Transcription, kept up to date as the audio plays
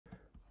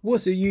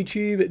What's up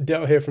YouTube,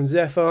 Del here from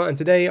Zephyr, and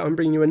today I'm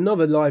bringing you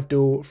another live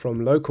duel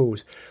from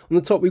locals. On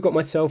the top we've got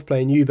myself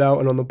playing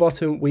YUBEL, and on the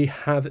bottom we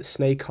have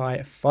Snake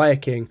Eye Fire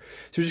King.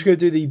 So we're just going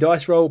to do the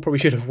dice roll. Probably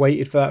should have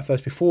waited for that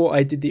first before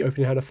I did the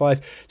opening hand of 5.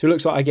 So it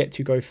looks like I get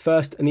to go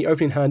first, and the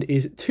opening hand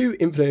is 2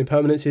 Infinite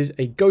Impermanences,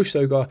 a Ghost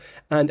Ogre,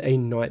 and a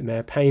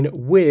Nightmare Pain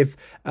with,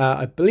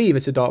 I believe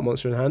it's a Dark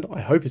Monster in hand.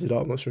 I hope it's a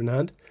Dark Monster in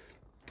hand.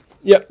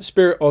 Yep,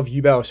 Spirit of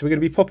YUBEL. So we're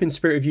going to be popping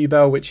Spirit of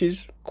YUBEL, which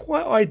is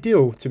quite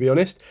ideal, to be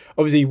honest.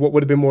 Obviously, what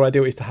would have been more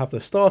ideal is to have the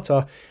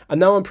starter.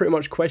 And now I'm pretty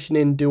much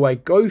questioning, do I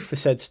go for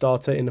said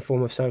starter in the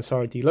form of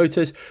Samsara D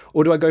Lotus,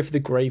 or do I go for the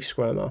Grave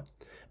Squirmer?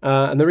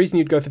 And the reason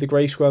you'd go for the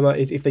Grave Squirmer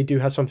is if they do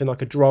have something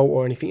like a Droll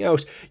or anything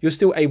else, you're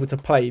still able to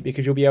play,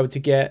 because you'll be able to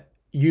get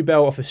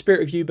YUBEL off the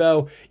Spirit of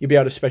YUBEL, you'll be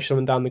able to special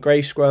summon down the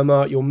Grave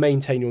Squirmer, you'll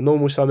maintain your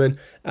normal summon,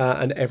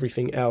 and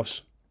everything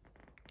else.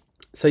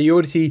 So you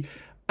already see,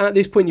 at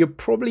this point, you'll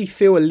probably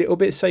feel a little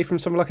bit safe from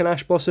something like an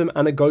Ash Blossom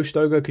and a Ghost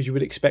Ogre, because you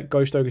would expect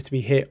Ghost Ogre to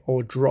be hit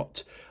or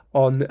dropped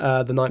on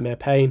the Nightmare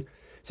Pain.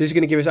 So this is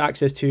going to give us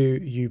access to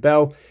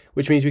YUBEL,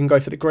 which means we can go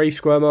for the Grave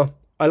Squirmer.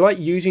 I like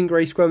using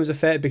Grave Squirmer's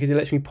effect because it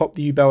lets me pop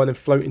the YUBEL and then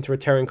float into a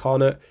Terra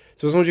Incarnate.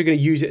 So as long as you're going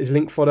to use it as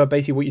link fodder,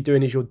 basically what you're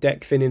doing is you're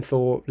deck thinning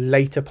for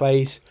later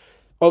plays.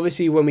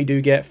 Obviously, when we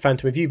do get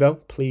Phantom of YUBEL,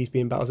 please be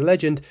in Battle as a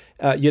Legend,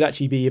 you'd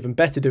actually be even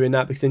better doing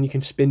that, because then you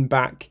can spin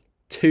back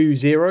 2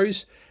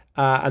 zeros.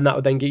 And that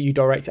would then get you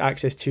direct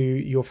access to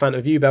your Phantom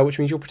of YUBEL, which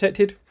means you're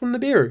protected from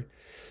Nibiru.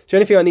 So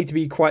anything I need to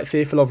be quite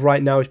fearful of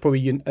right now is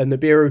probably a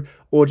Nibiru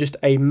or just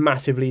a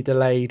massively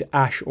delayed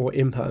Ash or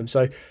Imperm.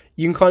 So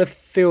you can kind of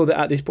feel that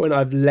at this point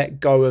I've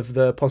let go of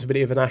the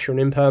possibility of an Ash or an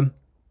Imperm.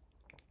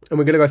 And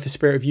we're going to go for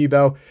Spirit of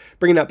YUBEL,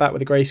 bringing that back with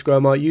the Grey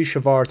Squirmer, use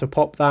Shavara to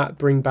pop that,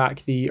 bring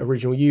back the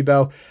original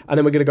YUBEL, and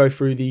then we're going to go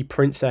through the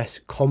Princess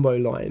combo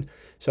line.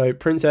 So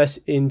Princess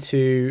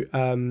into...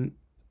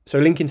 So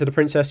link into the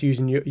Princess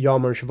using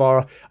Yama and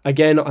Shavara.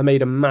 Again, I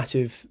made a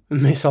massive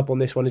miss up on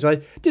this one. Is I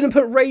didn't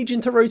put Rage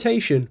into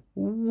rotation.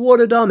 What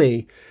a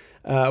dummy.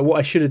 What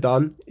I should have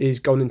done is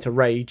gone into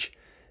Rage,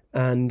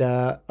 and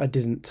I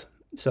didn't.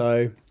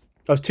 So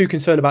I was too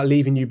concerned about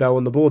leaving YUBEL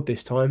on the board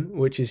this time,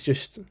 which is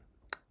just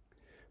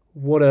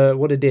what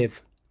a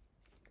div.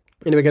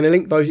 Anyway, we're going to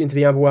link those into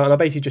the Amber Well, and I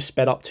basically just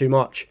sped up too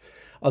much.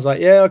 I was like,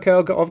 yeah, okay,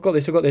 I've got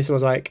this. And I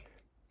was like,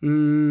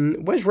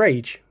 where's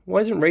Rage?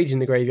 Why isn't Rage in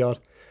the graveyard?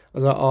 I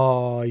was like,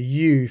 oh,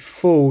 you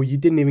fool, you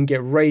didn't even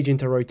get Rage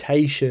into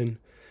rotation.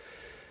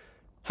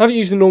 Haven't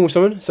used the normal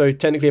summon, so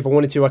technically if I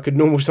wanted to, I could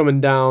normal summon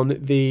down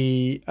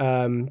the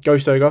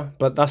Ghost Ogre,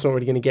 but that's not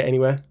really going to get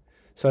anywhere.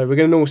 So we're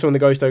going to normal summon the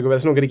Ghost Ogre, but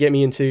it's not going to get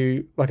me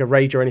into like a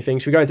Rage or anything.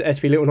 So we go into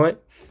SP Little Knight.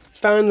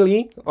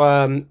 Finally,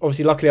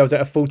 obviously, luckily I was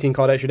at a 14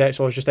 card extra deck,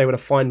 so I was just able to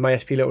find my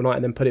SP Little Knight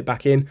and then put it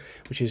back in,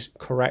 which is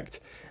correct.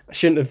 I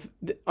shouldn't have,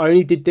 I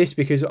only did this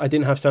because I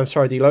didn't have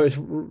Samsara D Lotus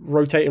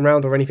rotating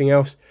around or anything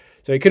else.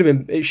 So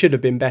it should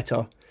have been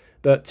better.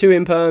 But 2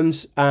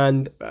 Imperms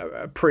and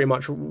pretty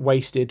much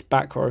wasted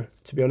back row,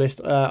 to be honest.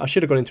 I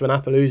should have gone into an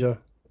Appaloosa,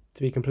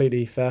 to be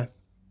completely fair.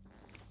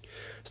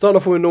 Starting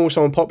off with a normal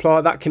summon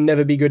Poplar. That can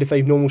never be good if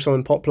they've normal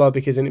summon Poplar,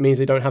 because then it means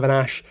they don't have an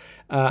Ash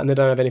and they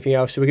don't have anything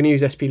else. So we're going to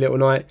use SP Little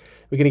Knight.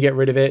 We're going to get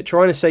rid of it.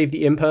 Trying to save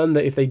the Imperm,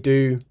 that if they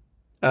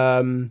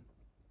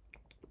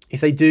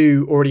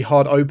do already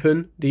hard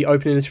open the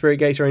opening of Spirit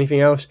Gates or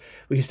anything else,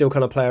 we can still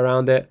kind of play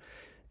around it.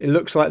 It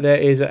looks like there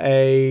is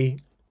a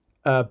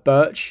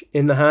Birch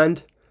in the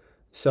hand,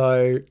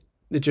 so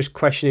they're just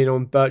questioning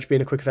on Birch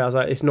being a quick effect. I was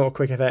like, it's not a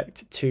quick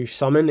effect to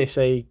summon, it's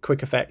a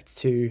quick effect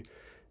to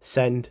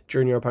send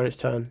during your opponent's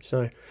turn. So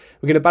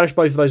we're going to banish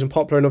both of those on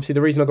Poplar, and obviously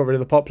the reason I got rid of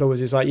the Poplar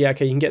was it's like, yeah,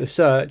 okay, you can get the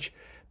search,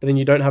 but then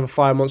you don't have a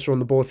fire monster on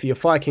the board for your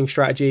Fire King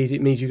strategies.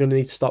 It means you're going to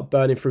need to start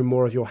burning through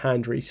more of your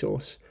hand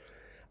resource.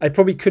 I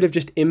probably could have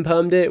just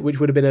impermed it, which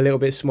would have been a little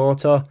bit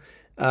smarter.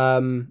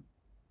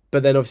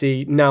 But then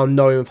obviously now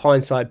knowing with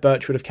hindsight,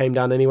 Birch would have came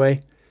down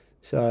anyway.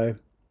 So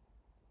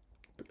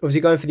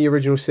obviously going for the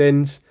original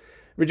sins.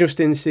 Original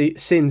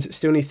sins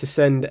still needs to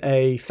send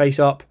a face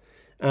up.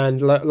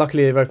 And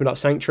luckily they've opened up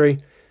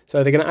Sanctuary.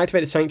 So they're going to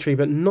activate the Sanctuary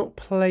but not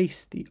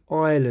place the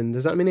island.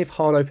 Does that mean they've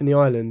hard opened the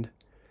island?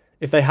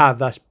 If they have,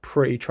 that's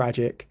pretty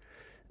tragic.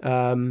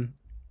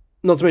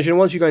 Not to mention,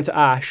 once you go into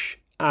Ash,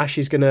 Ash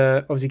is going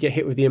to obviously get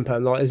hit with the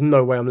Imperm. Like, there's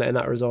no way I'm letting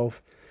that resolve.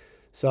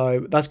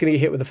 So that's going to get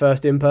hit with the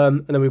first Imperm.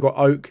 And then we've got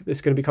Oak that's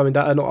going to be coming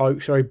down. Not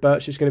Oak, sorry.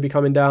 Birch is going to be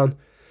coming down.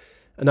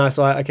 And now it's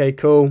like, okay,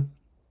 cool.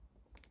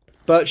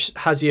 Birch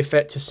has the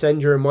effect to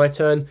send during my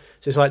turn.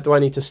 So it's like, do I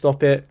need to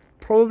stop it?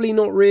 Probably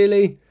not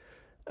really.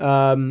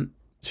 So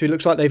it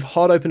looks like they've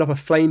hard opened up a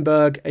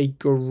Flameberg, a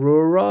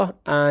Garura,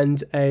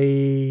 and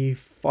a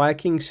Fire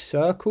King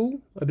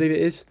Circle, I believe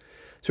it is.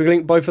 So we're going to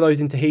link both of those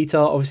into Heater.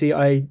 Obviously,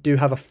 I do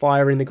have a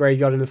fire in the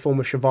graveyard in the form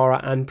of Shavara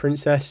and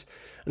Princess.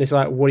 And it's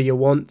like, what do you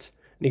want?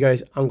 And he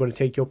goes, I'm going to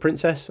take your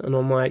Princess. And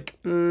I'm like,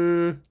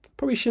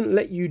 probably shouldn't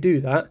let you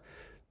do that,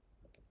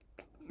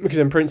 because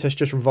then Princess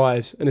just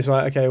revives. And it's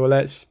like, okay, well,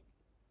 let's...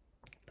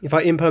 If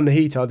I imperm the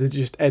Heater, does it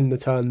just end the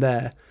turn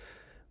there?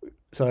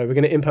 So we're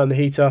going to imperm the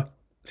Heater.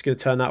 It's going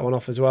to turn that one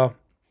off as well.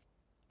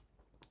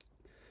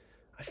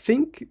 I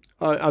think,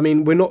 I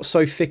mean, we're not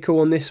so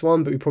fickle on this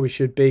one, but we probably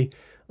should be.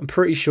 I'm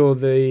pretty sure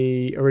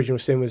the original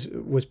sin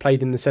was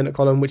played in the center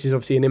column, which is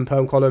obviously an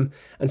imperm column,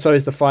 and so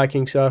is the Fire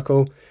King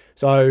circle.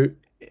 So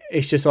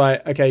it's just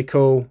like, okay,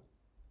 cool.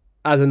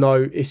 As a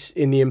note, it's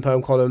in the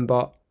imperm column,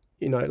 but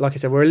you know, like I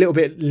said, we're a little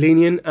bit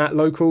lenient at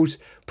locals.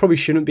 Probably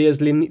shouldn't be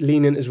as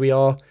lenient as we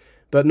are,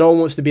 but no one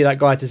wants to be that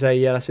guy to say,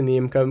 yeah, that's in the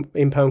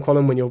imperm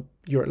column when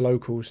you're at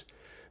locals.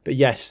 But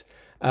yes,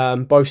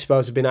 both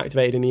spells have been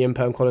activated in the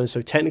imperm column,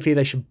 so technically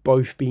they should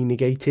both be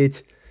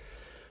negated.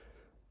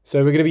 So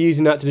we're going to be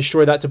using that to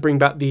destroy that to bring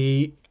back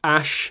the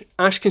Ash.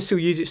 Ash can still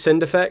use its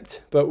send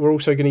effect, but we're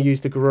also going to use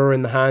the Garura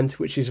in the hand,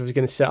 which is obviously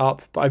going to set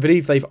up. But I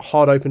believe they've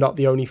hard opened up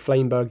the only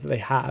Flameberg that they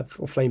have,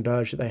 or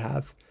Flameberge that they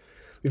have.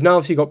 We've now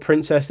obviously got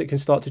Princess that can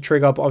start to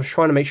trigger, but I was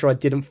trying to make sure I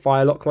didn't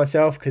Firelock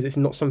myself because it's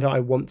not something I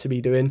want to be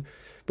doing.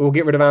 But we'll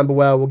get rid of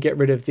Amberwell, we'll get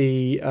rid of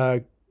the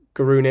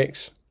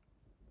Garunix.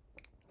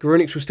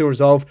 Garunix will still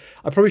resolve.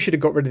 I probably should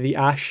have got rid of the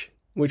Ash,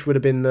 which would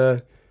have been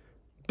the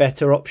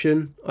better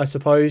option, I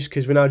suppose,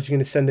 because we're now just going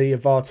to send a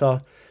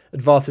Yvata.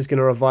 Yvata's going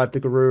to revive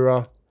the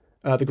Garura,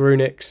 the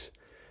Garunix.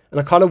 And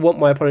I kind of want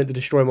my opponent to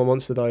destroy my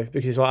monster though,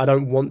 because it's like I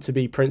don't want to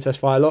be Princess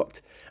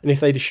Firelocked. And if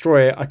they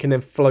destroy it, I can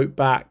then float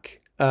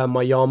back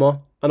my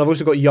Yama. And I've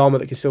also got Yama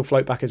that can still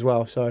float back as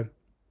well. So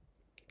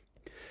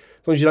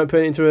as long as you don't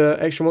put it into an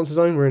extra monster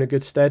zone, we're in a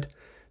good stead.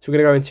 So we're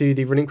going to go into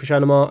the Relinquish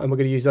Anima, and we're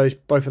going to use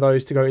both of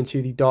those to go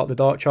into the Dark the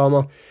Dark Charmer.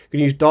 We're going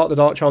to use Dark the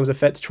Dark Charmer's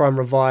effect to try and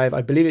revive.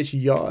 I believe it's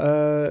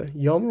Yama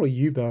or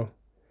YUBEL.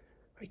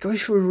 It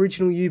goes for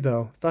original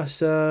YUBEL. That's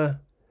don't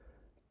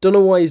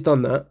know why he's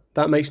done that.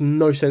 That makes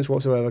no sense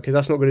whatsoever, because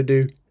that's not going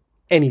to do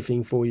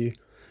anything for you.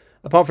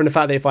 Apart from the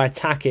fact that if I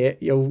attack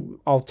it,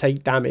 I'll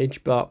take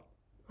damage, but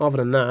other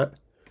than that,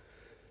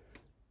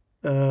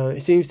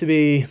 it seems to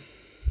be,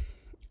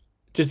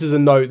 just as a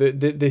note,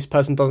 that this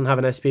person doesn't have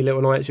an SP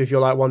Little Knight, so if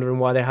you're like wondering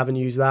why they haven't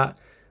used that,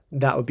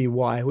 that would be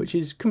why, which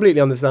is completely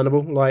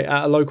understandable. Like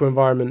at a local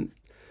environment,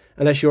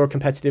 unless you're a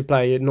competitive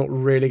player, you're not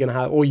really going to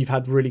have, or you've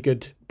had really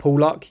good pull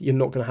luck, you're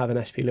not going to have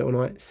an SP Little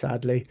Knight,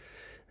 sadly,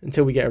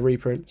 until we get a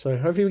reprint. So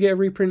hopefully we get a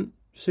reprint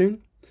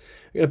soon.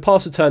 We're going to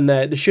pass a turn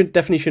there. They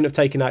definitely shouldn't have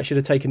taken that. Should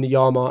have taken the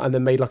Yama and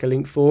then made like a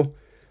Link 4.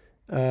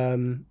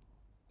 And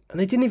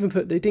they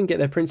didn't get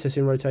their Princess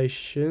in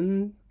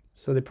rotation,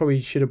 so they probably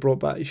should have brought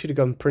back, it should have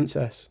gone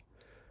Princess.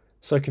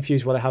 So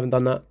confused why they haven't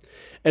done that.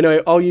 Anyway,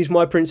 I'll use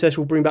my Princess,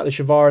 we'll bring back the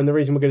Shavara, and the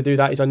reason we're going to do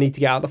that is I need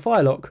to get out the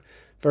Firelock.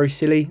 Very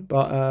silly,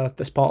 but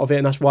that's part of it,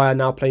 and that's why I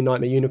now play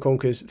Nightmare Unicorn,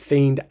 because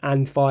Fiend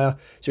and Fire,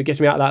 so it gets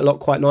me out of that lock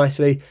quite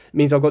nicely. It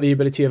means I've got the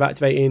ability of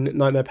activating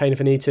Nightmare Pain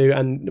if I need to,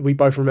 and we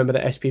both remember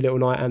that SP Little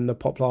Knight and the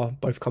Poplar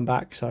both come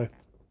back, so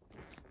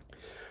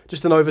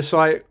just an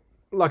oversight.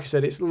 Like I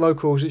said, it's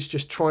locals, it's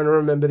just trying to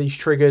remember these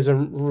triggers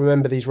and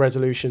remember these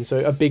resolutions.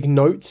 So a big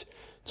note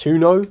to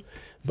know,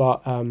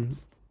 but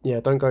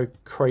yeah, don't go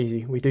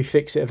crazy. We do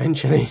fix it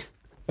eventually.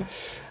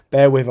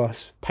 Bear with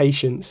us.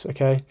 Patience,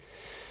 okay?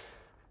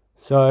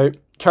 So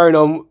carrying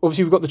on,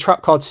 obviously we've got the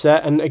trap card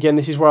set, and again,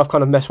 this is where I've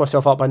kind of messed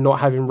myself up by not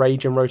having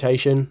Rage and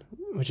Rotation,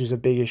 which is a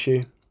big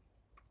issue.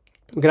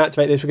 We're going to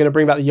activate this, we're going to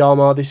bring back the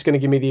Yama. This is going to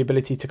give me the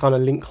ability to kind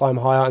of link climb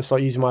higher and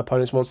start using my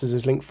opponent's monsters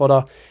as link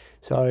fodder.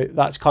 So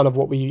that's kind of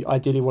what we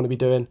ideally want to be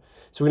doing.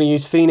 So we're going to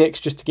use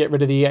Phoenix just to get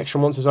rid of the extra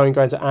monster zone,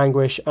 going to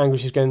Anguish.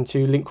 Anguish is going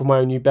to link with my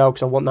own YUBEL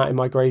because I want that in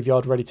my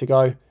graveyard ready to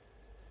go. I'm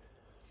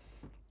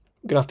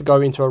going to have to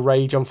go into a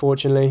Rage,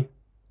 unfortunately.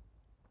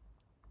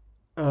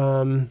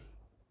 Trying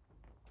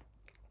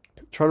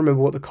to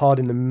remember what the card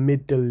in the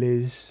middle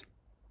is.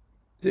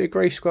 Is it a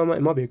Grave Squirmer?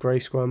 It might be a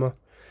Grave Squirmer.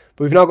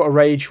 But we've now got a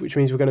Rage, which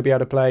means we're going to be able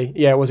to play.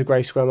 Yeah, it was a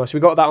Grave Squirmer. So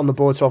we got that on the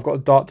board, so I've got a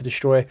Dart to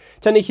destroy.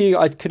 Technically,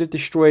 I could have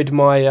destroyed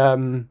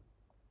my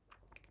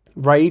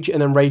Rage, and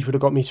then Rage would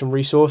have got me some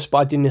resource, but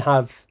I didn't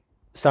have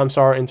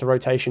Samsara into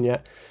rotation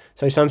yet.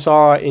 So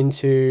Samsara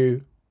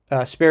into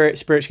Spirit.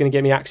 Spirit's going to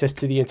get me access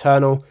to the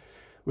Eternal,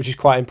 which is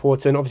quite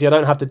important. Obviously, I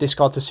don't have the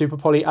discard to Super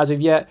Poly as of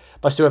yet,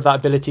 but I still have that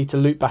ability to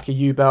loop back a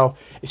YUBEL,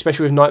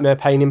 especially with Nightmare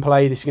Pain in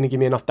play. This is going to give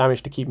me enough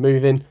damage to keep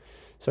moving.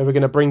 So we're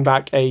going to bring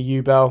back a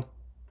YUBEL.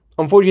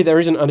 Unfortunately, there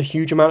isn't a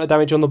huge amount of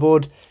damage on the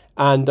board,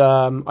 and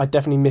I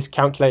definitely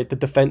miscalculated the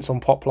defense on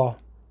Poplar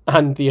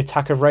and the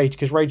attack of Rage,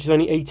 because Rage is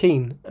only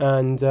 18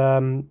 and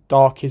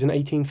Dark is an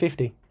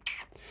 1850.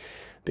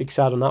 Big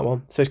sad on that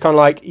one. So it's kind of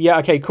like, yeah,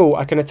 okay, cool.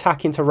 I can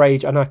attack into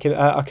Rage, and I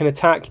can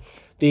attack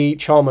the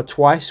Charmer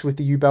twice with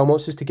the YUBEL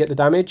monsters to get the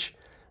damage,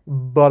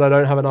 but I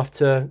don't have enough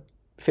to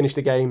finish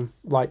the game,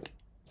 like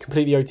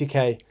complete the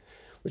OTK,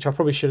 which I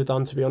probably should have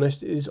done, to be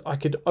honest. Is I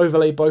could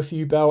overlay both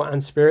YUBEL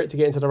and Spirit to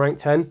get into the rank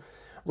 10.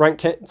 Rank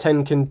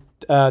 10 can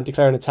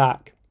declare an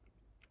attack,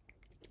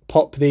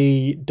 pop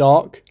the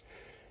Dark,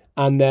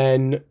 and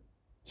then,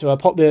 so I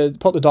pop the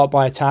Dark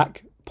by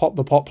attack, pop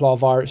the Poplar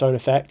via its own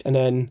effect, and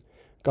then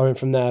go in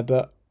from there.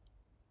 But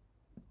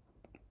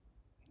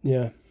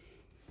yeah,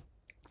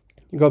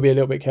 you've got to be a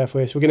little bit careful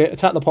here. So we're going to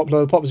attack the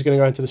Poplar. The Poplar's going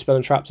to go into the spell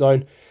and trap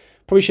zone.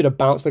 Probably should have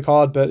bounced the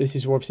card, but this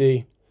is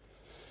obviously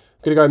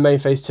going to go in main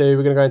phase 2.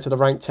 We're going to go into the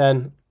rank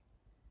 10.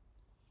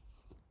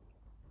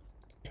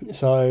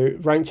 So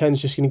rank 10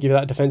 is just going to give you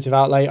that defensive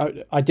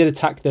outlay. I did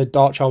attack the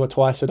Dark Charmer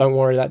twice, so don't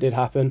worry, that did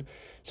happen.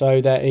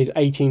 So there is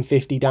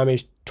 1850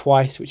 damage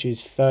twice, which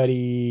is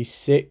 37.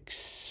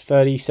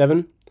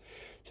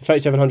 So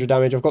 3700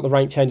 damage. I've got the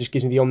rank 10, just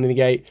gives me the Omni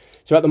Negate.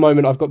 So at the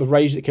moment, I've got the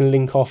Rage that can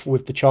link off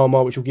with the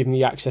Charmer, which will give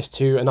me access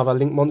to another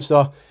Link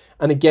monster.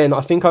 And again,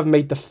 I think I've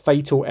made the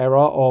fatal error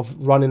of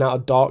running out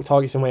of Dark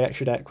targets in my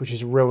extra deck, which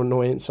is a real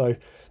annoyance. So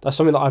that's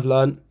something that I've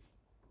learned.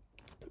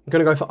 I'm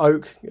going to go for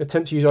Oak,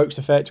 attempt to use Oak's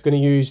effect. I'm going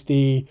to use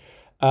the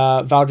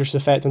Valdris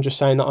effect. I'm just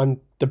saying that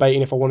I'm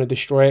debating if I want to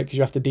destroy it, because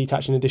you have to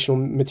detach an additional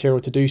material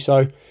to do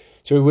so.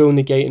 So we will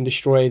negate and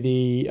destroy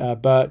the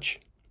Birch.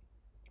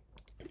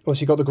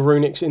 Obviously got the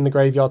Garunix in the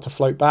graveyard to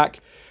float back,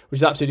 which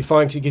is absolutely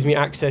fine because it gives me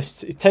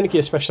access. It's technically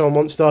a special summon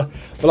monster,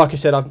 but like I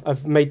said,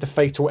 I've made the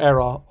fatal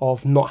error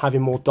of not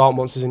having more Dark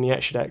monsters in the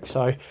extra deck.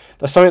 So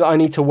that's something that I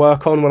need to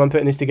work on when I'm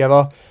putting this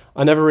together.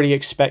 I never really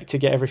expect to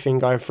get everything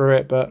going through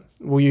it, but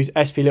we'll use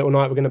SP Little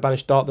Knight. We're going to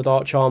banish the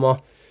Dark Charmer,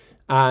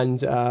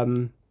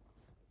 and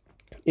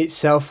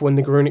itself when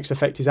the Garunix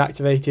effect is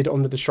activated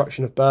on the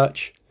destruction of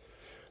Birch.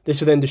 This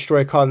will then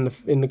destroy a card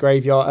in the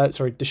graveyard.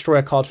 Destroy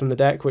a card from the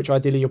deck, which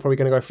ideally you're probably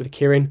going to go for the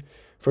Kirin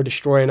for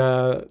destroying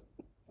a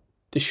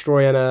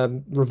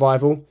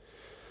revival.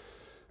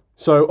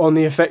 So on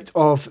the effect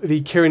of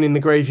the Kirin in the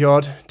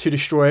graveyard to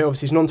destroy,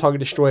 obviously it's non-target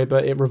destroy,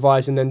 but it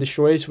revives and then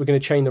destroys. We're going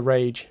to chain the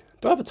Rage.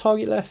 Do I have a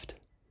target left?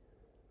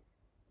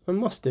 I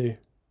must do.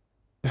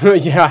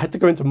 Yeah, I had to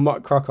go into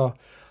Muckcracker.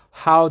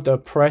 How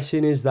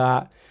depressing is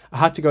that? I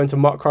had to go into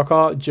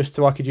Muckcracker just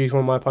so I could use one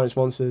of my opponent's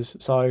monsters.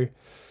 So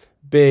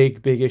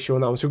big issue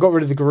on that one. So we've got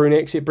rid of the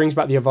Garunix. It brings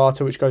back the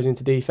Avatar, which goes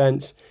into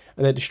defense,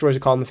 and then destroys a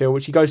card on the field,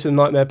 which he goes to the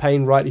Nightmare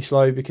Pain, rightly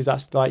slow, because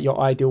that's like your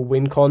ideal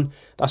win con.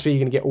 That's where you're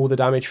going to get all the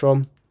damage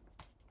from.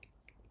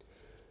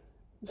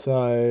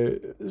 So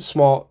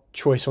smart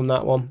choice on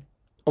that one.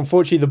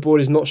 Unfortunately, the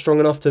board is not strong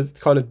enough to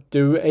kind of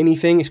do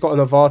anything. It's got an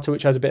Avatar,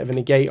 which has a bit of a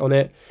negate on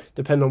it,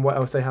 depending on what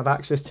else they have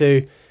access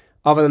to.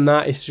 Other than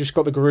that, it's just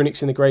got the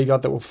Garunix in the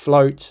graveyard that will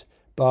float,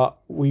 but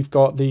we've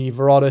got the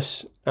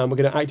Veratus, and we're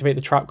going to activate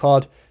the trap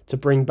card to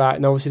bring back.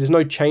 Now, obviously, there's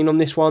no chain on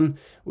this one,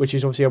 which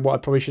is obviously what I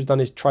probably should have done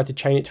is try to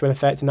chain it to an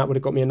effect, and that would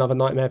have got me another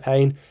Nightmare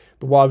Pain.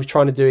 But what I was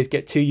trying to do is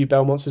get 2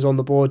 YUBEL monsters on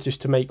the board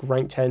just to make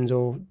rank 10s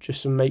or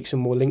just to make some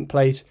more link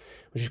plays,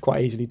 which is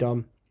quite easily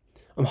done.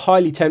 I'm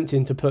highly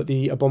tempted to put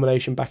the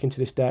Abomination back into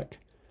this deck,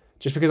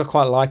 just because I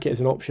quite like it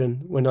as an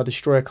option. When I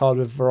destroy a card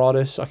with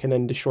Veratus, I can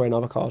then destroy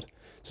another card.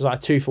 So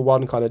it's like a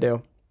 2-for-1 kind of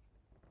deal.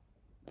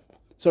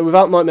 So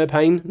without Nightmare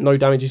Pain, no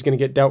damage is going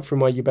to get dealt through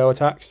my YUBEL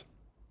attacks.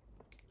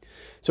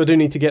 So I do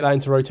need to get that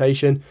into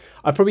rotation.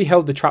 I probably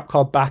held the trap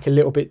card back a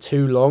little bit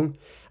too long,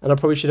 and I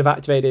probably should have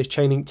activated it as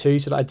Chain Link 2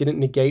 so that I didn't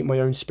negate my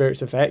own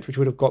Spirit's effect, which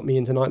would have got me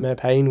into Nightmare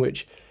Pain,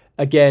 which,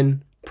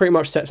 again, pretty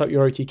much sets up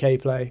your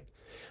OTK play.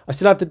 I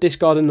still have the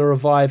discard and the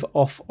revive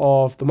off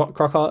of the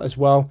Muckcracker as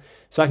well,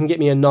 so I can get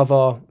me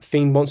another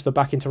Fiend monster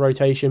back into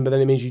rotation, but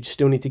then it means you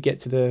still need to get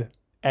to the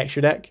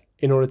extra deck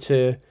in order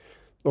to,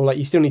 or like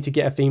you still need to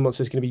get a Fiend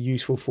monster that's going to be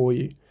useful for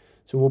you.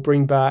 So we'll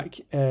bring back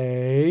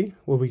a,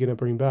 what are we going to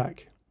bring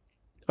back?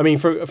 I mean,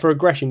 for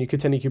aggression, you could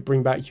technically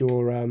bring back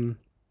your, I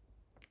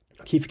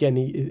keep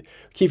forgetting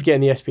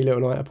the SP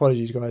Little Knight,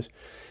 apologies guys.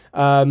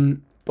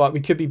 But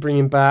we could be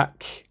bringing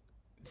back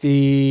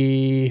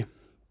the,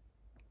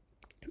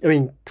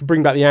 could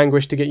bring back the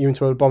Anguish to get you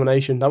into an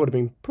Abomination. That would have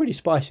been pretty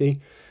spicy.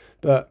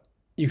 But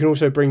you can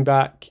also bring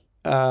back,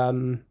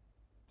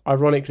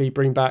 ironically,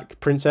 bring back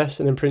Princess,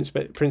 and then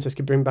Princess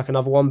could bring back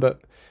another one,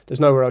 but there's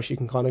nowhere else you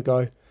can kind of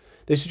go.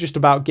 This is just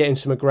about getting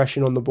some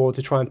aggression on the board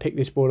to try and pick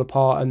this board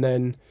apart, and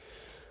then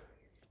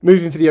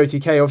moving for the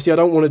OTK. Obviously, I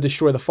don't want to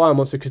destroy the Fire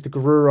Monster because the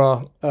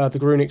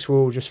Garunix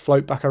will just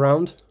float back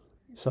around.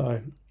 So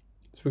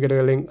we're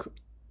going to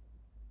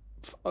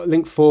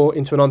link 4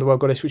 into an Underworld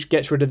Goddess, which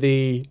gets rid of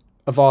the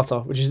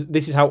Avatar,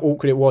 this is how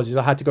awkward it was, is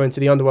I had to go into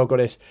the Underworld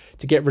Goddess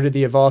to get rid of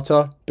the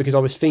Avatar because I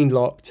was Fiend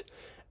locked,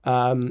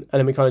 and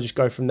then we kind of just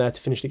go from there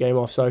to finish the game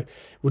off. So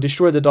we'll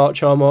destroy the Dark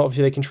Charmer.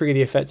 Obviously they can trigger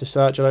the effect to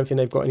search. I don't think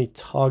they've got any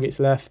targets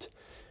left.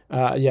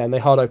 Yeah, and they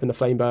hard open the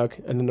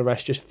Flameberg, and then the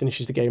rest just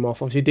finishes the game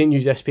off. Obviously didn't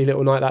use SP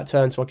Little Knight that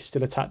turn, so I could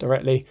still attack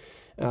directly,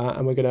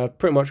 and we're going to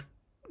pretty much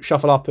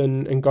shuffle up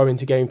and go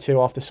into game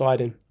 2 after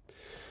siding.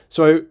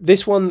 So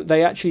this one,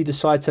 they actually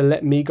decide to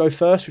let me go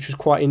first, which was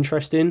quite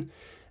interesting.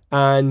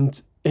 And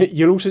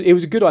it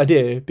was a good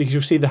idea because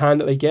you'll see the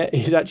hand that they get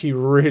is actually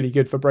really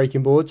good for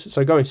breaking boards.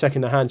 So going second,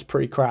 the hand's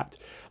pretty cracked.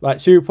 Like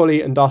Super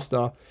Poly and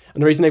Duster.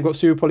 And the reason they've got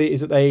Super Poly is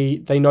that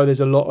they know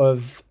there's a lot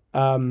of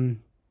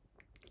YUBELs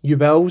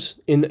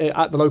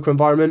at the local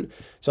environment.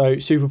 So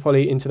Super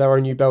Poly into their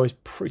own YUBEL is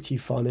pretty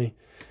funny.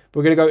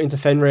 We're going to go into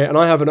Fenrir, and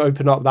I haven't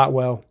opened up that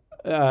well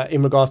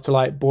in regards to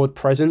like board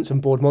presence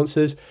and board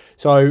monsters.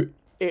 So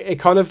it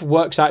kind of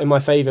works out in my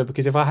favour,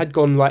 because if I had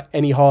gone like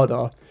any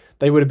harder,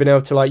 they would have been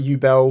able to like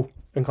YUBEL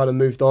and kind of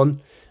moved on.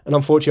 And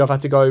unfortunately, I've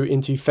had to go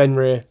into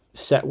Fenrir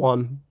set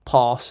 1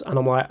 pass, and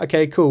I'm like,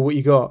 okay, cool, what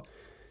you got?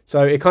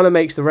 So it kind of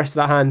makes the rest of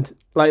that hand,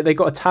 like they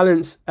got a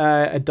Talents,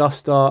 a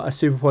Duster, a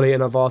Super Poly,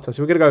 and a Vata.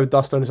 So we're going to go with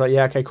Duster, and it's like,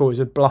 yeah, okay, cool. It was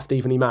a bluffed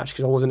evenly match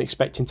because I wasn't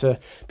expecting to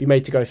be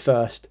made to go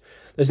first.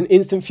 There's an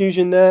Instant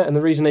Fusion there, and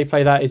the reason they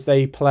play that is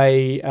they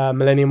play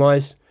Millennium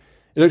Eyes.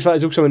 It looks like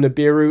there's also a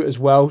Nibiru as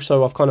well,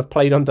 so I've kind of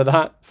played under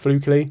that,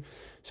 flukily.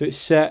 So it's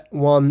set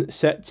 1,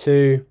 set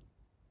 2,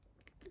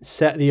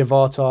 set the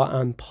Avatar,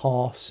 and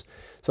pass.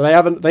 So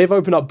they've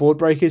opened up board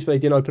breakers, but they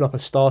didn't open up a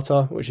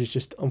starter, which is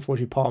just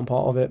unfortunately part and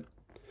part of it.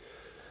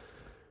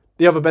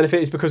 The other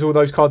benefit is because all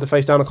those cards are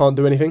face down, I can't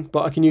do anything,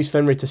 but I can use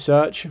Fenrir to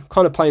search.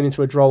 Kind of playing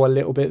into a draw a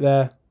little bit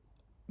there,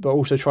 but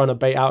also trying to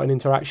bait out an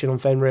interaction on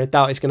Fenrir.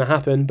 Doubt it's going to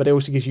happen, but it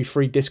also gives you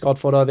free discard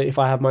fodder that if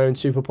I have my own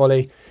Super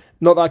Poly.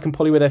 Not that I can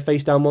poly with their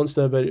face down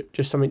monster, but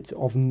just something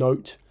of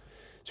note.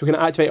 So we're going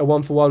to activate a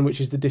 1-for-1,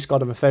 which is the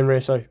discard of a Fenrir,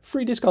 so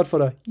free discard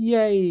fodder.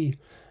 Yay!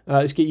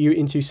 Let's get you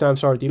into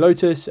Samsara D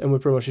Lotus, and we're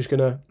pretty much just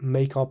going to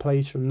make our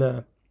plays from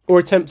there. Or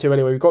attempt to,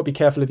 anyway. We've got to be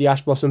careful of the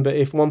Ash Blossom, but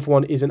if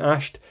 1-for-1 isn't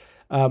ashed,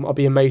 I'll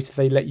be amazed if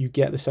they let you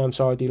get the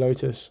Samsara D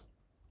Lotus.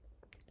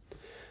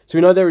 So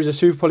we know there is a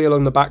Super Poly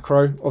along the back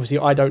row. Obviously,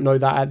 I don't know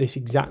that at this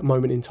exact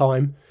moment in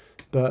time.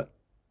 But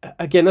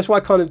again, that's why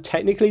kind of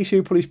technically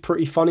Super Poly's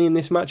pretty funny in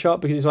this matchup.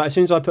 Because it's like as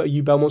soon as I put a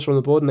YUBEL monster on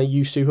the board and they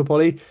use Super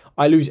Poly,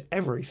 I lose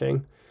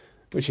everything.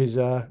 Which is,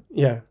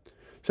 yeah.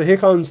 So here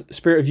comes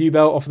Spirit of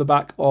YUBEL off the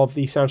back of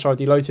the Samsara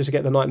D Lotus to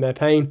get the Nightmare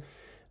Pain.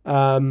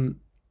 So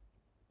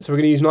we're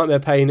going to use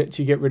Nightmare Pain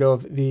to get rid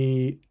of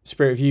the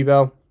Spirit of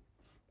YUBEL.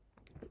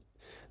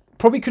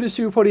 Probably could have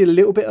Super Poly'd a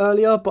little bit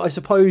earlier, but I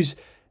suppose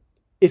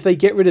if they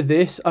get rid of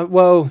this,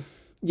 well,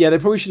 yeah, they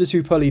probably should have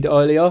Super Poly'd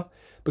earlier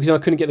because I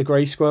couldn't get the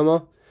Grey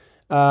Squirmer.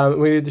 We're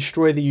going to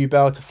destroy the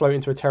YUBEL to float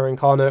into a Terra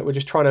Incarnate. We're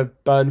just trying to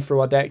burn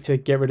through our deck to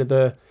get rid of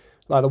the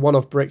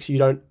one-off bricks you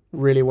don't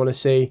really want to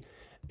see.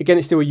 Again,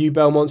 it's still a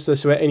YUBEL monster,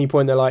 so at any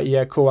point they're like,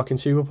 yeah, cool, I can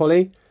Super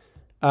Poly.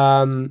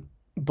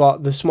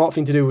 But the smart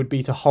thing to do would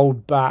be to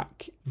hold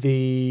back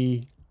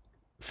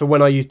for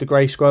when I use the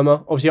Grey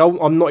Squirmer. Obviously,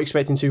 I'm not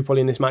expecting Super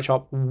Poly in this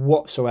matchup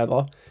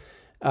whatsoever.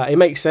 It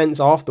makes sense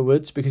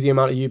afterwards because the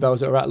amount of YUBELs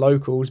that are at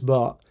locals,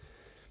 but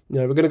you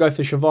know, we're going to go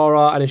for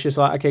Shavara, and it's just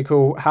like, okay,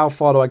 cool, how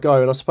far do I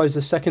go? And I suppose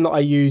the second that I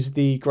use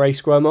the Grey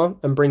Squirmer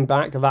and bring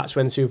back, that's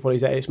when Super Poly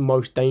is at its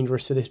most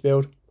dangerous to this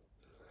build.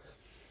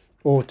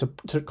 Or to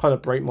kind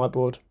of break my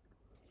board.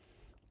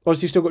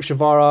 Obviously, we've still got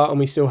Shavara, and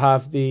we still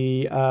have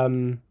the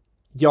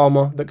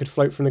Yama that could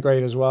float from the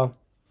grave as well.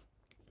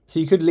 So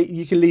you could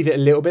leave it a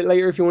little bit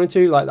later if you wanted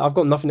to. Like, I've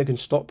got nothing that can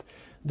stop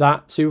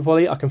that Super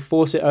Poly. I can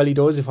force it early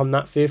doors if I'm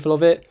that fearful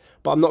of it,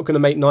 but I'm not going to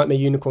make Nightmare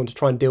Unicorn to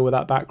try and deal with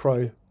that back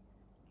row.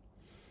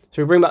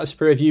 So we bring back the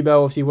Spirit of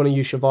YUBEL. Obviously, you want to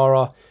use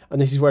Shavara,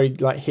 and this is where he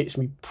like hits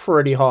me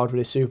pretty hard with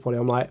his Super Poly.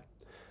 I'm like,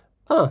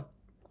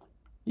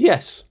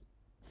 yes.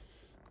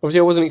 Obviously,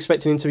 I wasn't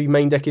expecting him to be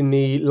main decking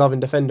the Love and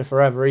Defender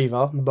forever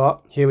either,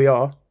 but here we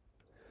are.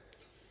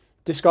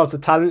 Discards the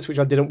Talents, which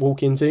I didn't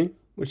walk into,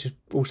 which is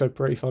also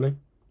pretty funny.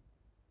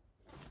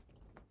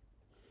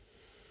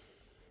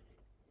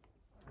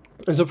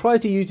 I'm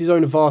surprised he used his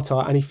own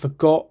Avatar and he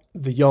forgot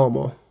the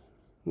Yama,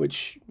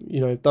 which, you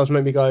know, does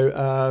make me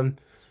go,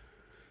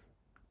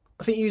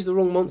 I think you used the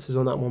wrong monsters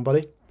on that one,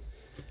 buddy.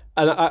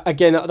 And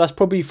again, that's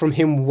probably from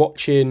him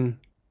watching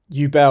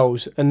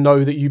YUBELs and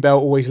know that YUBEL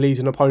always leaves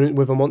an opponent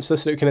with a monster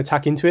so it can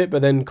attack into it,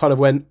 but then kind of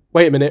went,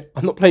 wait a minute,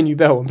 I'm not playing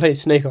YUBEL, I'm playing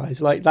Snake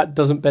Eyes. Like, that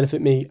doesn't benefit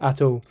me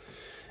at all.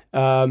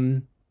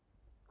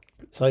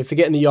 So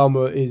forgetting the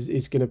Yama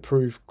is going to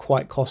prove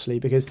quite costly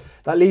because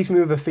that leaves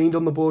me with a Fiend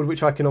on the board,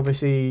 which I can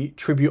obviously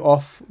tribute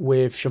off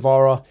with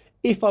Shavara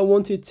if I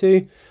wanted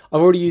to.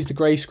 I've already used the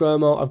Grey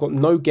Squirmer. I've got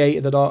no Gate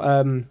of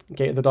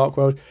the Dark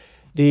World.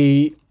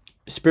 The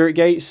Spirit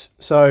Gates.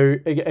 So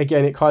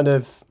again, it kind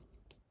of,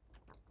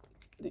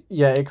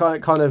 yeah, it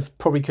kind of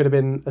probably could have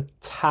been a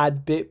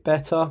tad bit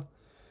better,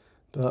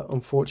 but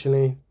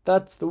unfortunately,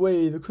 that's the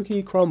way the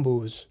cookie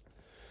crumbles.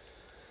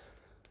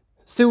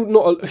 Still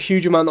not a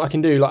huge amount that I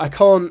can do. Like, I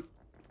can't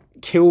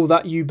kill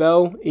that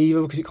YUBEL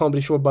either because it can't be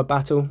destroyed by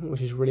battle,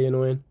 which is really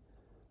annoying.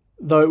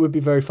 Though it would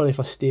be very funny if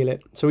I steal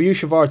it. So we use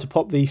Shavara to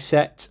pop the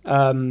set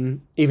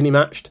evenly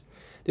matched.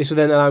 This will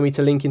then allow me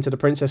to link into the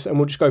Princess, and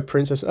we'll just go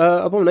Princess.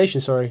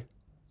 Abomination, sorry.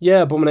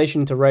 Yeah,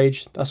 Abomination to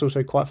Rage. That's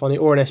also quite funny.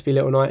 Or an SP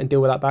Little Knight and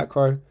deal with that back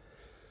row.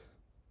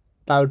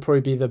 That would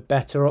probably be the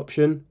better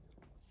option.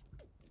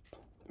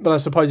 But I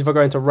suppose if I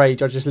go into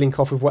Rage, I just link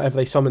off with whatever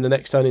they summon the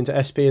next turn into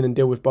SP and then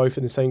deal with both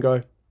in the same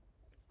go.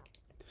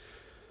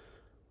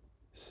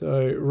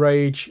 So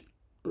Rage.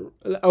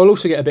 I'll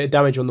also get a bit of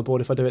damage on the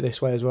board if I do it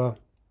this way as well.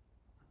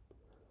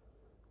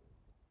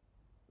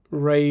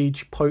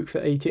 Rage, poke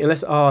for 80.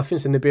 Unless, I think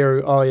it's a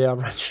Nibiru. Oh yeah, I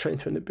ran straight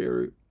into a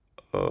Nibiru.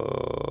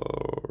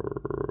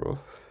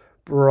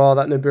 Bruh,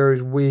 that Nibiru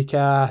is weak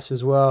ass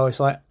as well. It's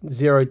like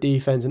 0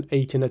 defense and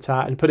 8 in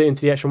attack. And put it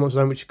into the extra monster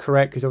zone, which is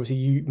correct because obviously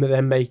you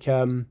then make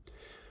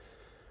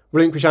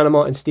Relinquish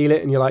Animal and steal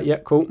it, and you're like,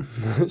 yep, cool.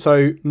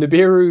 So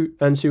Nibiru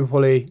and Super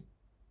Poly,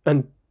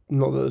 and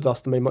not that the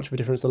Duster made much of a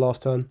difference the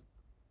last turn.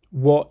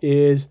 What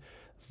is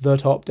the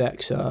top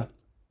deck, sir?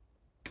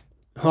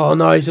 Oh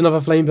no, it's another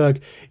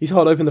Flamebug. He's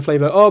hard open the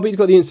Flamebug. Oh, but he's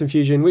got the instant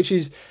fusion, which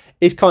is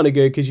kind of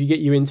good because you get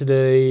you into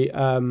the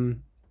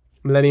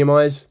Millennium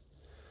Eyes,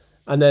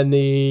 and then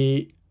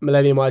the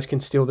Millennium Eyes can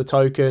steal the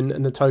token,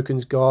 and the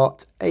token's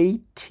got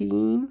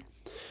 18.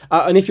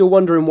 And if you're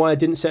wondering why I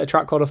didn't set a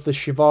trap card off the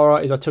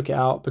Shivara, is I took it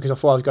out because I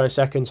thought I was going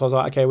second, so I was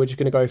like, okay, we're just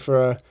going to go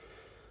for a...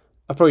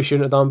 I probably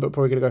shouldn't have done, but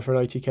probably going to go for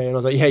an OTK, and I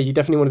was like, yeah, you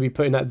definitely want to be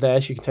putting that there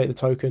so you can take the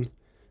token.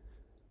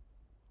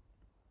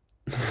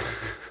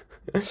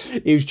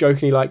 He was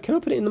jokingly like, can I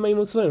put it in the main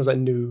one zone? I was like,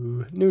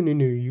 no,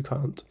 you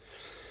can't.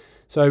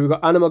 So we've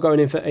got Anima going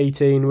in for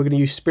 18. We're going to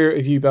use Spirit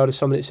of YUBEL to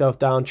summon itself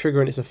down,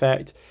 triggering its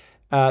effect.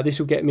 This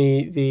will get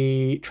me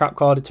the trap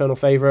card, Eternal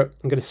Favourite.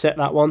 I'm going to set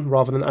that one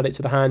rather than add it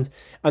to the hand.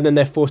 And then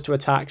they're forced to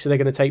attack, so they're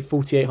going to take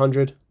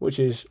 4,800, which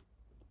is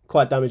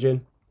quite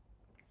damaging.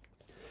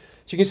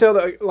 So you can see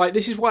that, like,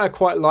 this is why I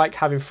quite like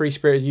having 3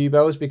 Spirit of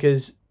YUBELs,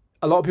 because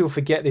a lot of people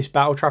forget this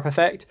battle trap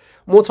effect.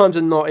 More times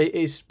than not, it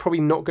is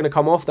probably not going to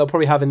come off. They'll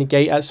probably have a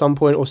negate at some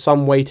point or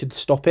some way to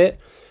stop it.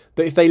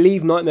 But if they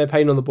leave Nightmare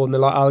Pain on the board and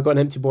they're like, oh, I've got an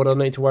empty board, I don't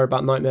need to worry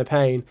about Nightmare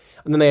Pain,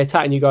 and then they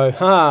attack and you go,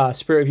 ha,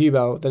 Spirit of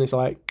YUBEL, then it's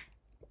like,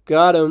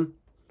 got him.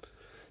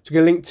 So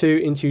we're going to link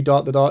 2 into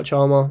Dark the Dark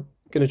Charmer.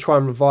 Going to try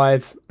and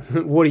revive.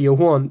 What do you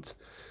want?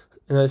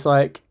 And it's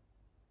like,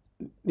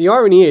 the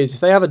irony is, if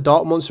they have a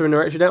Dark Monster in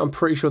their extra deck, I'm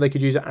pretty sure they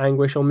could use an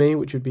Anguish on me,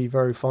 which would be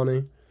very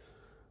funny.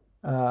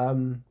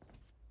 That'd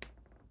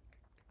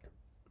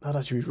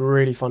actually be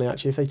really funny,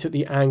 actually, if they took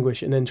the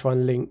Anguish and then try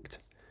and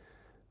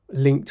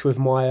linked with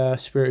my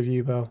Spirit of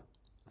YUBEL.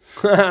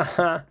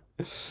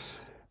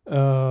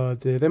 Oh,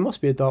 dear. There must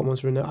be a Dark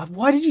Monster in there.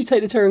 Why did you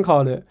take the Terra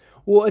Incarnate?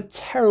 What a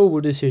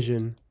terrible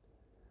decision.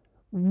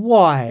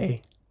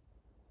 Why?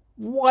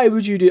 Why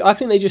would you do... I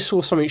think they just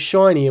saw something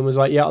shiny and was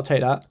like, yeah, I'll take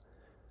that.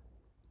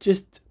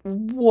 Just,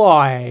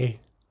 why?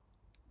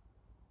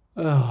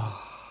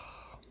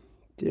 Oh,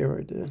 dear,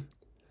 oh dear.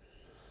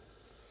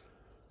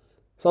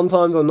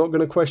 Sometimes I'm not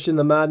going to question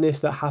the madness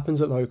that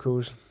happens at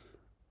locals.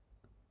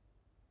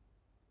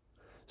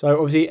 So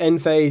obviously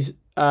end phase,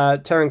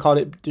 Terra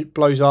Incarnate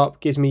blows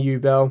up, gives me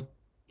YUBEL.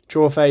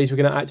 Draw phase, we're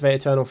going to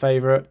activate Eternal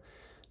Favourite.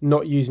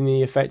 Not using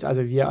the effect as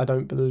of yet, I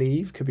don't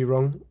believe. Could be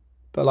wrong.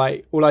 But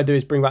like, all I do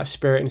is bring back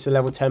Spirit and it's a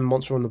level 10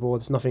 monster on the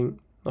board. It's nothing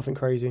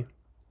crazy.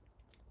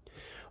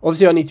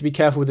 Obviously I need to be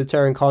careful with the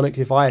Terra Incarnate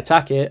because if I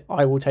attack it,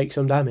 I will take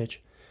some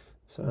damage.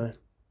 So...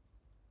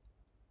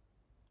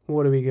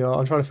 what do we got?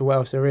 I'm trying to feel what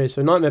else there is.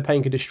 So Nightmare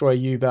Pain could destroy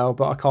YUBEL,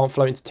 but I can't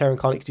float into Terra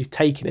Incarnate because he's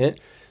taking it.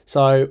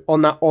 So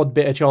on that odd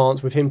bit of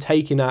chance, with him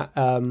taking that,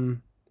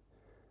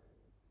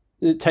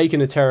 taking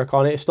the Terra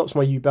Incarnate, it stops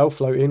my YUBEL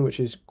floating, which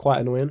is quite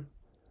annoying.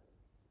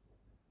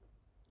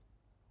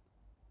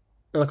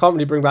 And I can't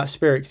really bring back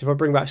Spirit, because if I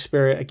bring back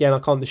Spirit, again, I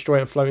can't destroy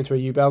it and float into a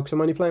YUBEL, because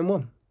I'm only playing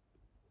 1.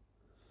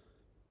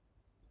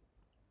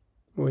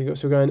 What we got?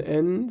 So we're going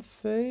end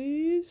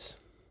phase.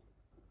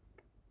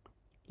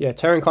 Yeah,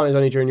 Terra Incarnate is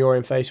only during your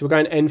end phase. So we're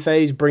going end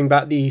phase, bring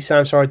back the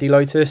Samsara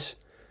D-Lotus.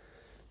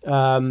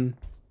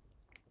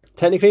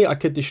 Technically, I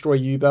could destroy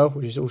YUBEL,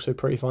 which is also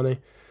pretty funny.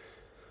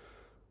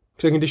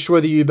 Because I can destroy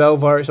the YUBEL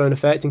via its own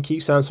effect and keep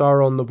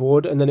Samsara on the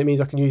board. And then it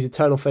means I can use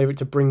Eternal Favourite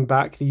to bring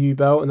back the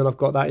YUBEL. And then I've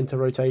got that into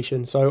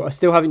rotation. So I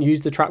still haven't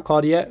used the trap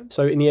card yet.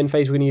 So in the end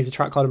phase, we're going to use the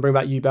trap card and bring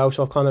back YUBEL.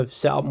 So I've kind of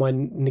set up my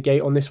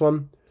negate on this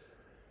one.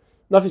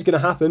 Nothing's going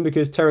to happen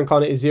because Terra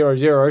Incarnate is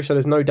 0-0. So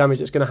there's no damage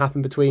that's going to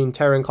happen between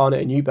Terra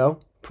Incarnate and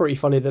YUBEL. Pretty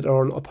funny that they're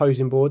on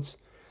opposing boards.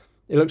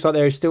 It looks like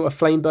there is still a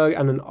Flamebug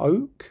and an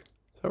Oak.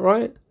 Is that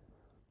right?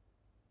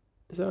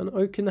 Is that an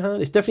Oak in the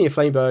hand? It's definitely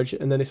a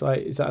Flamebug, and then it's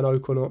like, is that an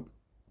Oak or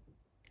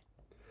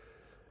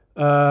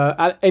not?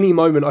 At any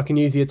moment, I can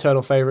use the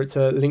Eternal Favourite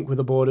to link with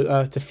the board,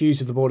 to fuse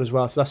with the board as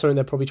well. So that's something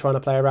they're probably trying to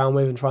play around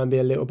with and try and be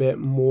a little bit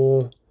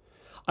more...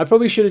 I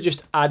probably should have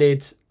just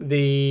added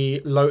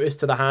the Lotus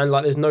to the hand.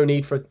 Like, there's no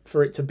need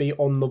for it to be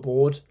on the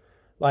board.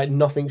 Like,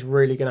 nothing's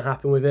really going to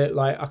happen with it.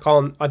 Like,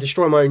 I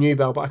destroy my own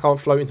YUBEL, but I can't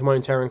float into my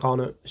own Terra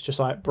Incarnate. It's just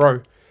like,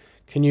 bro,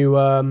 can you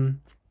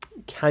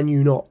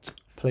not,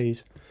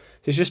 please?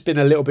 So it's just been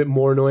a little bit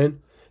more annoying.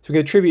 So we're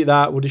going to tribute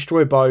that. We'll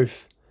destroy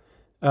both.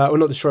 Well,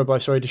 not destroy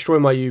both, sorry. Destroy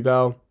my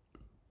YUBEL.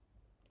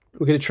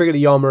 We're going to trigger the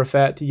Yama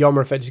effect. The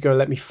Yama effect is going to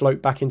let me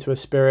float back into a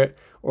Spirit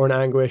or an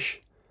Anguish.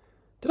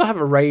 Did I have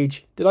a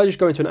Rage? Did I just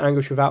go into an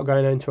Anguish without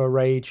going into a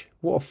Rage?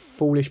 What a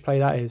foolish play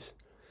that is.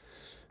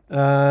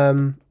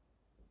 And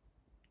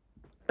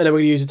then we're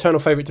going to use Eternal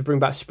Favourite to bring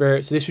back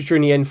Spirit. So this was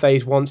during the end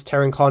phase once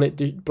Terra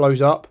Incarnate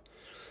blows up.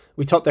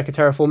 We top deck a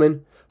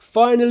Terraforming.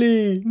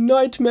 Finally!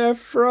 Nightmare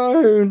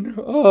Throne!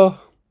 Oh,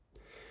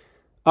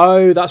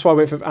 that's why I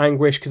went for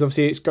Anguish, because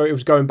obviously it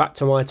was going back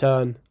to my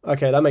turn.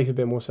 Okay, that makes a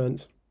bit more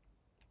sense.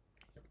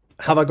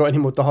 Have I got any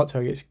more Dart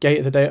targets? Gate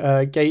of the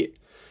day, gate.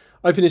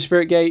 Opening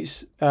Spirit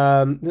Gates.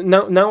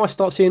 Now I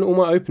start seeing all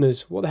my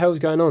openers. What the hell is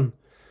going on?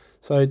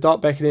 So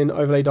Dark Beckoning,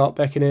 overlay Dark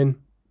Beckoning.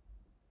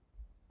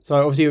 So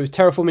obviously it was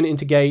Terraforming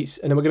into Gates,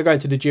 and then we're going to go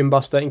into the Gym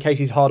Buster in case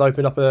he's hard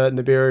opened up a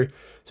Nibiru.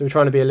 So we're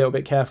trying to be a little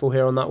bit careful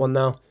here on that one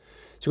now.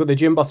 So we've got the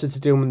Gym Buster to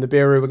deal with the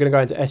Nibiru. We're going to go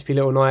into SP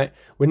Little Knight.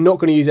 We're not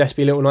going to use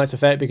SP Little Knight's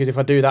effect because if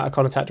I do that, I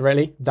can't attack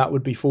directly. That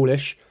would be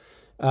foolish.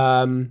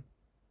 We're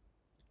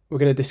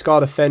going to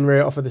discard a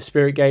Fenrir off of the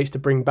Spirit Gates to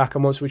bring back a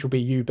monster, which will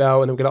be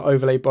YUBEL, and then we're going to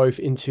overlay both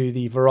into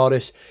the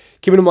Varadis.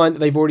 Keeping in mind that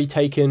they've already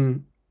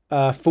taken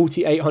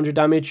 4,800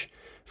 damage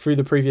through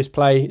the previous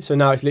play, so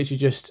now it's literally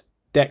just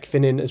deck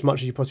thinning as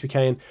much as you possibly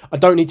can. I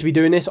don't need to be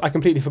doing this. I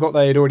completely forgot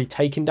they had already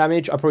taken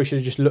damage. I probably should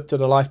have just looked at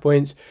the life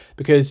points,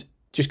 because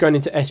just going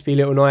into SP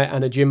Little Knight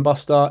and a Gym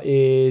Buster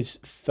is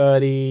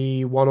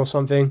 31 or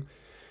something.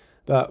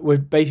 But we're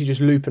basically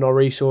just looping our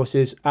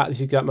resources at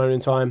this exact moment in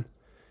time.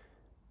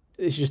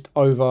 It's just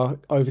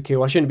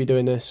overkill. I shouldn't be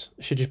doing this.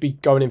 I should just be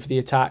going in for the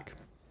attack.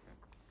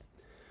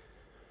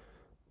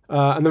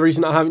 And the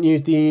reason I haven't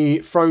used the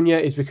throne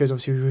yet is because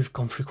obviously we've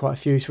gone through quite a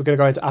few. So we're going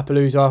to go into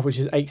Appaloosa, which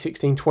is 8,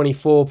 16,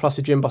 24, plus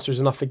the Gym Buster is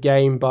enough for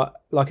game.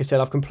 But like I said,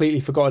 I've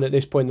completely forgotten at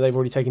this point that they've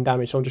already taken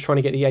damage. So I'm just trying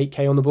to get the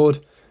 8k on the board.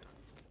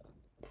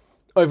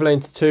 Overlay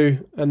into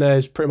 2, and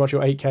there's pretty much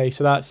your 8k.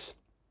 So that's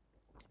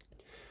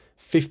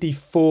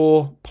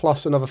 54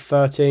 plus another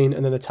 13,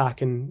 and then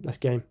attack, and that's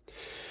game.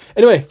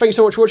 Anyway, thank you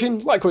so much for watching.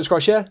 Like, comment,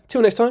 subscribe, share.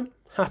 Till next time,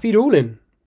 happy dueling.